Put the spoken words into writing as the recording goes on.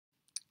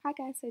Hi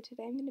guys, so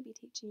today I'm going to be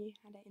teaching you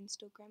how to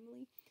install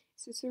Grammarly.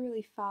 So it's a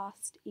really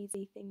fast,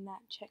 easy thing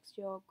that checks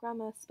your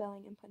grammar,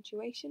 spelling and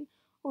punctuation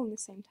all in the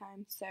same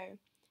time. So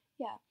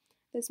yeah,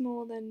 there's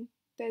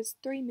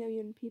 3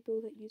 million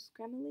people that use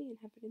Grammarly and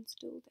have it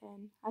installed,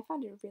 and I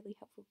find it a really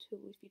helpful tool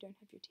if you don't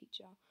have your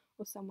teacher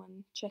or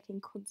someone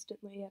checking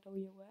constantly at all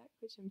your work,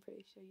 which I'm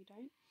pretty sure you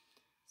don't.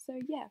 So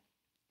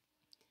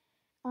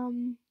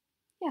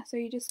so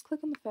you just click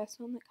on the first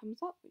one that comes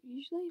up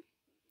usually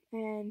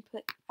and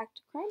click Add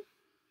to Chrome.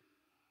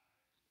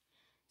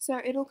 So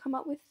it'll come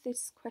up with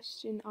this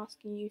question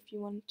asking you if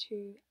you want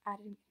to add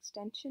an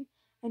extension,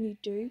 and you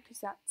do, because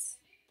that's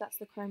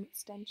the Chrome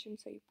extension.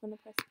 So you're going to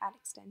press Add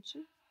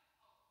Extension.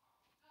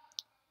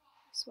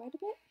 Just wait a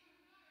bit.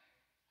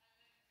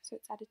 So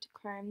it's added to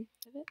Chrome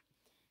of it.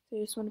 So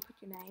you just want to put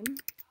your name,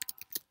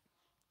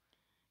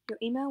 your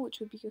email, which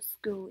would be your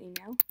school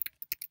email,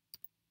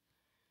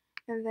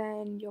 and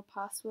then your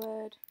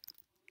password,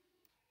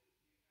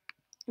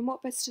 and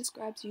what best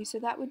describes you. So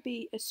that would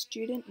be a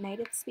student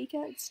native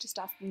speaker. It's just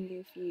asking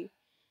you if you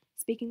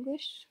speak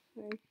English.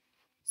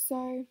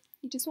 So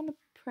you just want to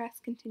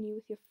press continue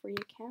with your free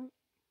account.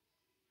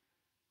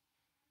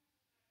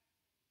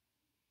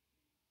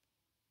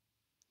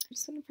 I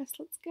just want to press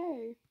let's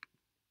go.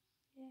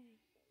 Yay.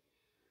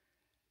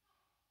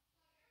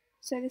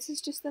 So this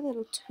is just a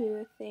little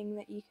tour thing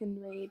that you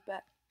can read,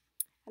 but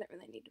I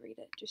don't really need to read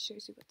it, it just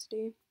shows you what to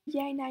do.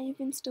 Yay, now you've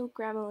installed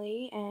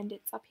Grammarly and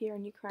it's up here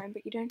on your Chrome,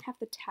 but you don't have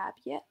the tab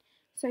yet.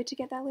 So to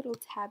get that little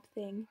tab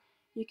thing,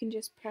 you can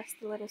just press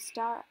the little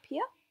star up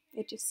here.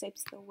 It just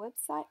saves the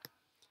website.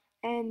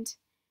 And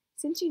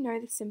since you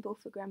know the symbol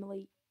for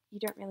Grammarly, you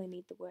don't really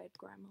need the word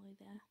Grammarly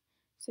there.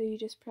 So you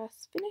just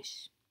press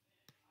finish,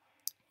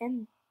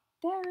 and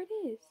there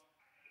it is.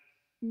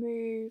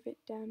 Move it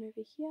down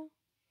over here.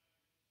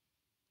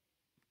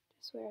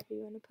 Just wherever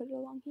you want to put it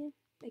along here.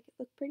 Make it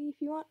look pretty if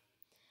you want.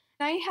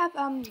 Now you have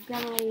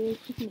Grammarly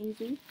quick and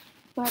easy,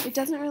 but it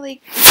doesn't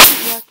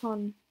work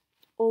on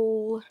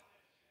all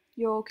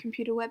your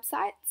computer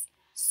websites.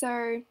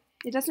 So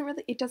it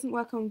doesn't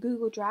work on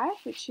Google Drive,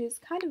 which is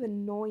kind of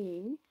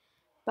annoying,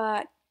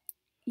 but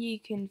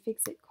you can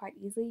fix it quite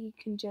easily. You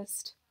can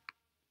just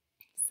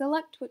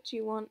select what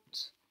you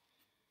want.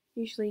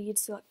 Usually you'd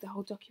select the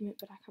whole document,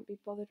 but I can't be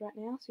bothered right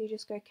now. So you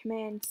just go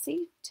Command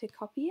C to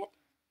copy it,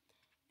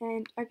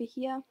 and over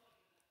here,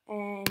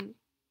 and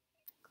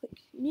click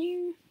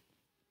New,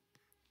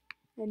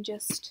 and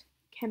just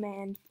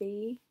Command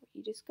V, what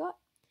you just got,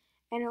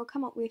 and it'll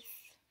come up with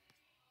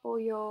all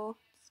your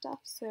stuff.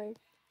 So I'm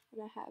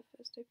going to have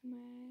first open my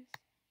eyes,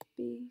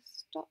 B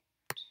stopped,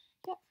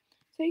 yep.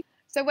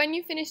 So when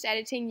you finished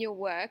editing your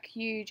work,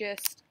 you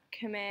just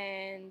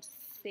Command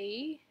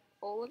C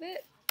all of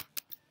it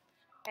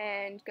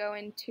and go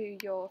into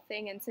your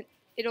thing, and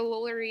it'll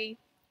already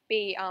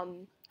be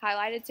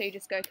highlighted, so you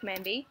just go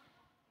Command V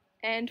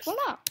and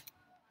voila,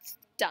 it's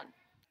done.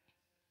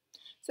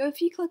 So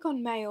if you click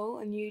on Mail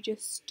and you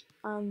just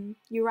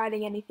you're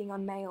writing anything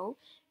on Mail,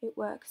 it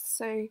works.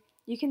 So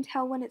you can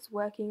tell when it's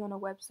working on a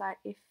website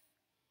if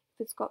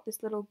it's got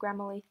this little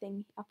Grammarly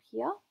thing up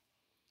here.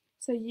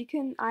 So you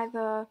can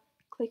either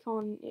click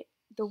on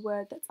the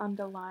word that's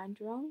underlined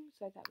wrong,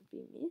 so that would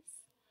be miss,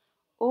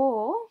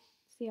 or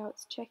see how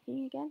it's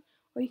checking again,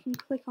 or you can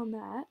click on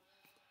that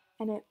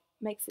and it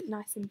makes it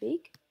nice and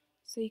big.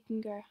 So you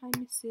can go, hi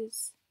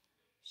Mrs.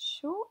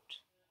 Short,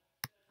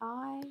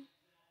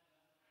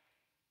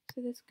 so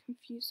there's a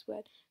confused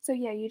word. So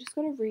yeah, you just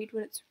got to read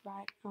what it's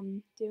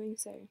doing.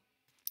 So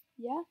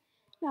yeah,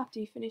 and after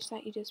you finish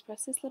that, you just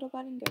press this little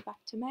button, go back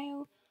to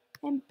Mail,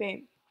 and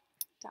boom,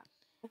 done.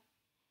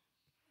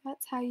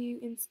 That's how you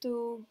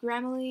install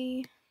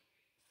Grammarly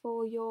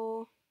for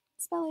your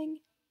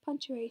spelling,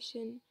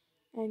 punctuation,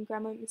 and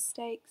grammar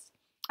mistakes.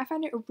 I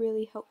find it a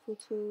really helpful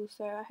tool,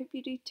 so I hope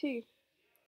you do too.